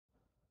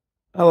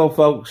Hello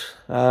folks,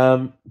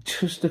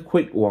 just a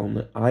quick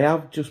one. I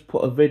have just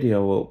put a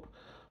video up,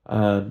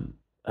 and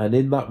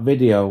in that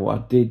video I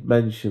did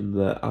mention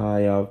that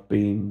I have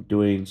been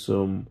doing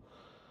some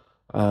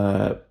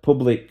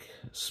public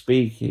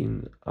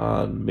speaking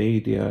and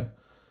media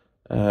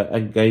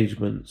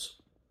engagements.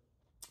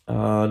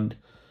 And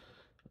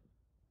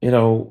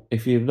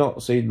if you've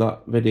not seen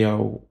that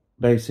video,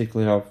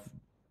 basically I've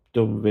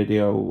done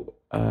video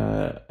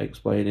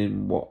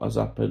explaining what has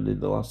happened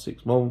in the last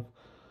 6 months.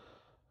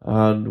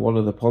 And one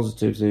of the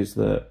positives is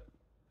that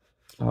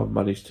I've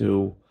managed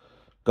to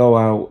go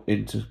out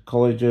into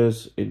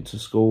colleges, into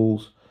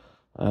schools,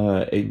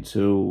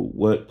 into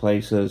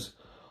workplaces,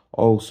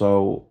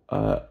 also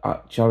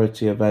at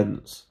charity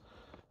events,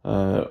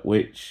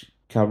 which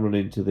can run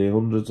into the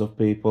hundreds of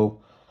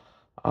people,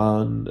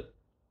 and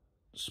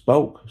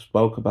spoke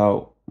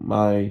about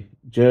my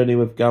journey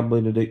with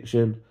gambling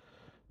addiction,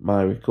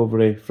 my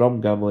recovery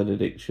from gambling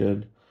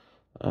addiction,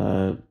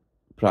 uh,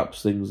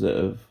 perhaps things that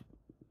have,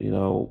 you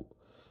know,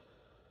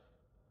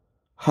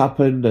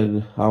 happened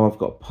and how I've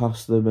got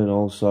past them, and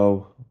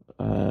also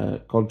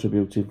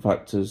contributing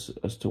factors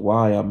as to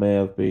why I may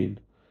have been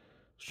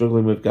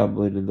struggling with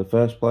gambling in the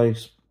first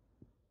place.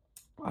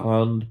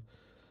 And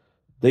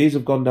these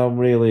have gone down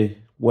really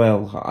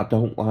well. I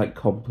don't like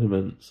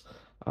compliments.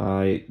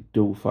 I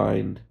do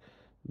find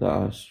that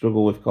I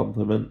struggle with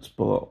compliments,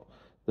 but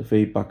the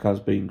feedback has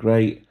been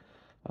great.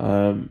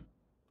 I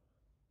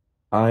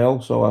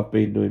also have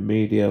been doing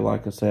media,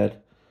 like I said,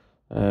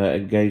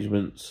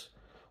 engagements,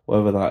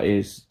 whether that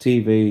is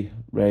TV,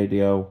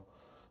 radio,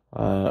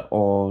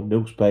 or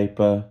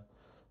newspaper,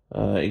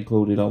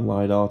 including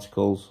online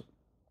articles,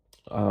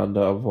 and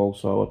I've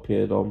also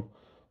appeared on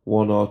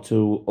one or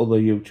two other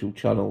YouTube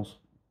channels,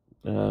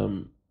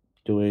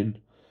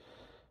 doing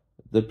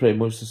pretty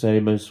much the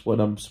same as when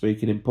I'm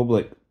speaking in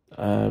public.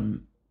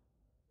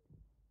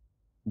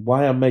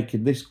 Why I'm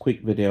making this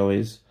quick video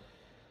is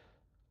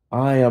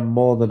I am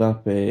more than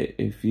happy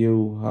if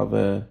you have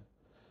uh,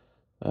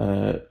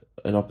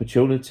 an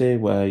opportunity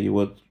where you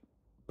would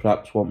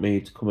perhaps want me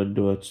to come and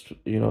do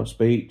a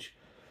speech,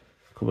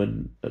 come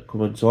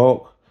and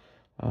talk.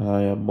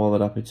 I am more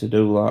than happy to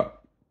do that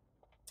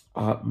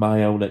at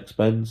my own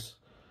expense.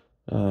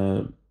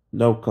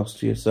 No cost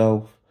to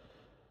yourself.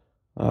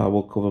 I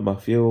will cover my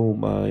fuel,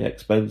 my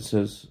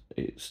expenses.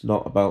 It's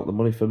not about the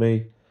money for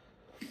me.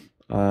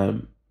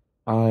 I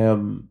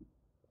am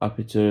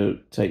happy to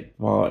take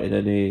part in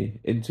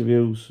any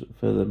interviews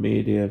for the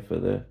media, for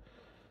the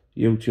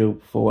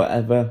YouTube, for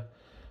whatever.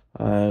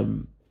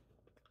 I'm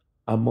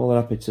more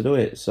than happy to do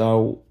it.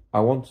 So I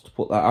wanted to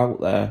put that out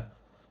there.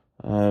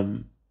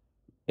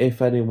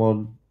 If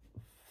anyone,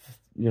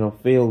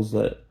 feels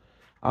that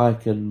I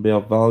can be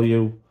of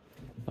value,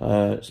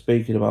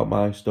 speaking about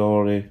my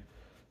story,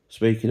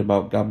 speaking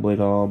about gambling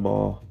harm,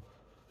 or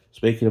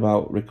speaking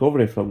about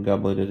recovery from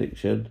gambling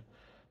addiction,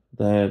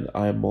 then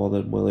I am more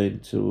than willing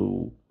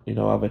to,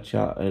 have a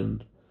chat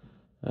and,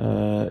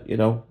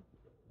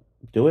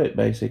 do it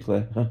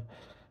basically.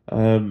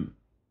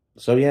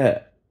 So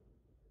yeah,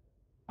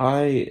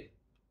 I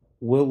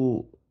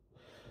will.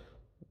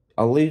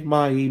 I'll leave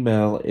my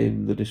email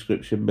in the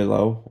description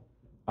below,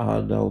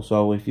 and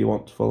also if you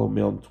want to follow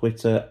me on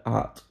Twitter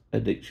at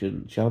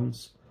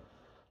AddictionChance,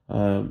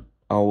 I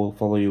will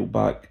follow you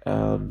back,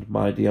 and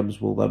my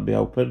DMs will then be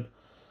open.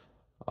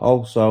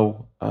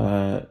 Also,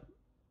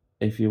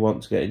 if you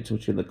want to get in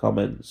touch in the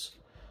comments,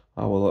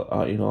 I will.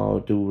 I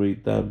do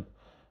read them,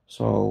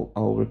 so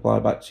I'll reply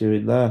back to you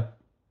in there.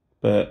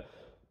 But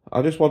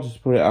I just wanted to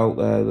put it out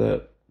there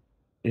that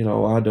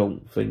I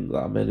don't think that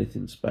I'm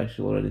anything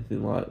special or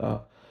anything like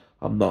that.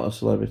 I'm not a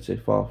celebrity,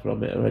 far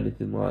from it, or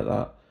anything like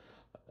that.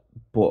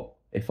 But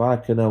if I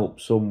can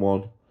help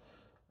someone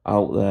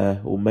out there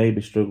who may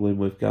be struggling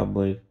with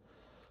gambling,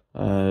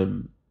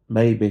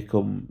 may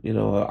become,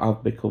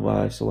 I've become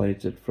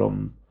isolated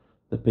from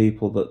the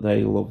people that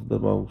they love the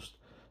most,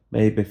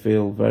 maybe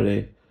feel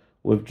very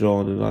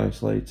withdrawn and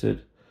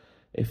isolated.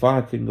 If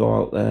I can go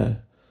out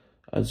there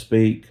and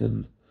speak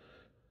and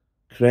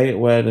create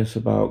awareness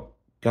about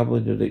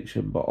gambling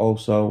addiction, but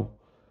also,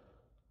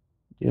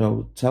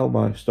 tell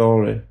my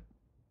story,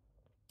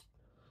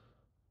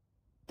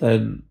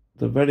 then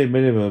the very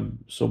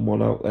minimum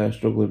someone out there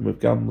struggling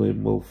with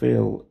gambling will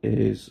feel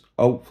is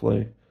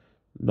hopefully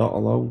not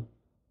alone.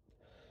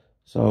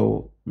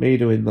 So me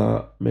doing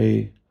that,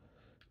 me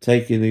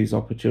taking these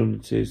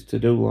opportunities to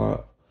do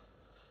that,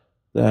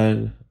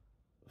 then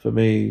for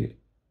me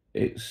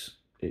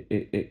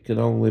it can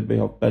only be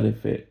of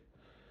benefit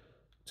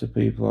to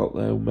people out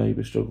there who may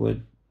be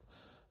struggling.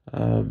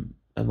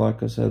 And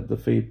like I said, the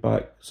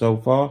feedback so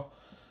far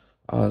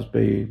has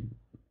been,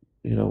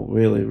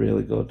 really,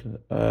 really good.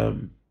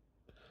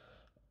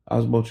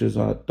 As much as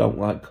I don't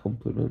like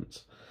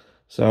compliments.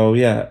 So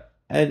yeah,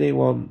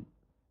 anyone,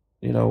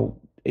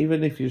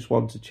 even if you just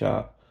want to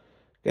chat,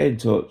 get in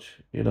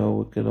touch. We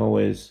can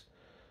always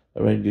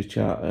arrange a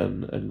chat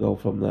and go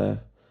from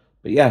there.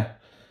 But yeah,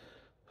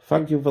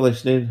 thank you for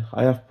listening.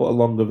 I have put a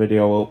longer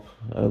video up,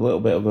 a little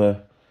bit of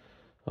a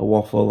a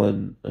waffle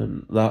and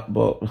that,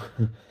 but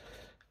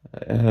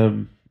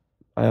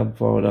I am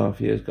 4.5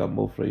 years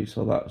gamble free,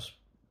 so that's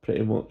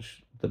pretty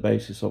much the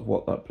basis of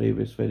what that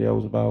previous video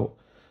was about.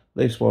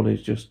 This one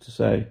is just to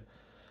say,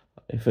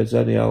 if there's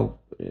any help,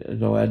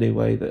 any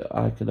way that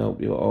I can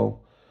help you at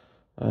all,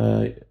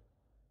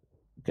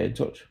 get in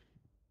touch.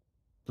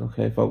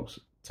 Okay, folks,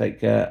 take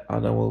care,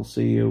 and I will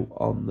see you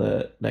on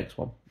the next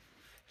one.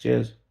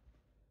 Cheers.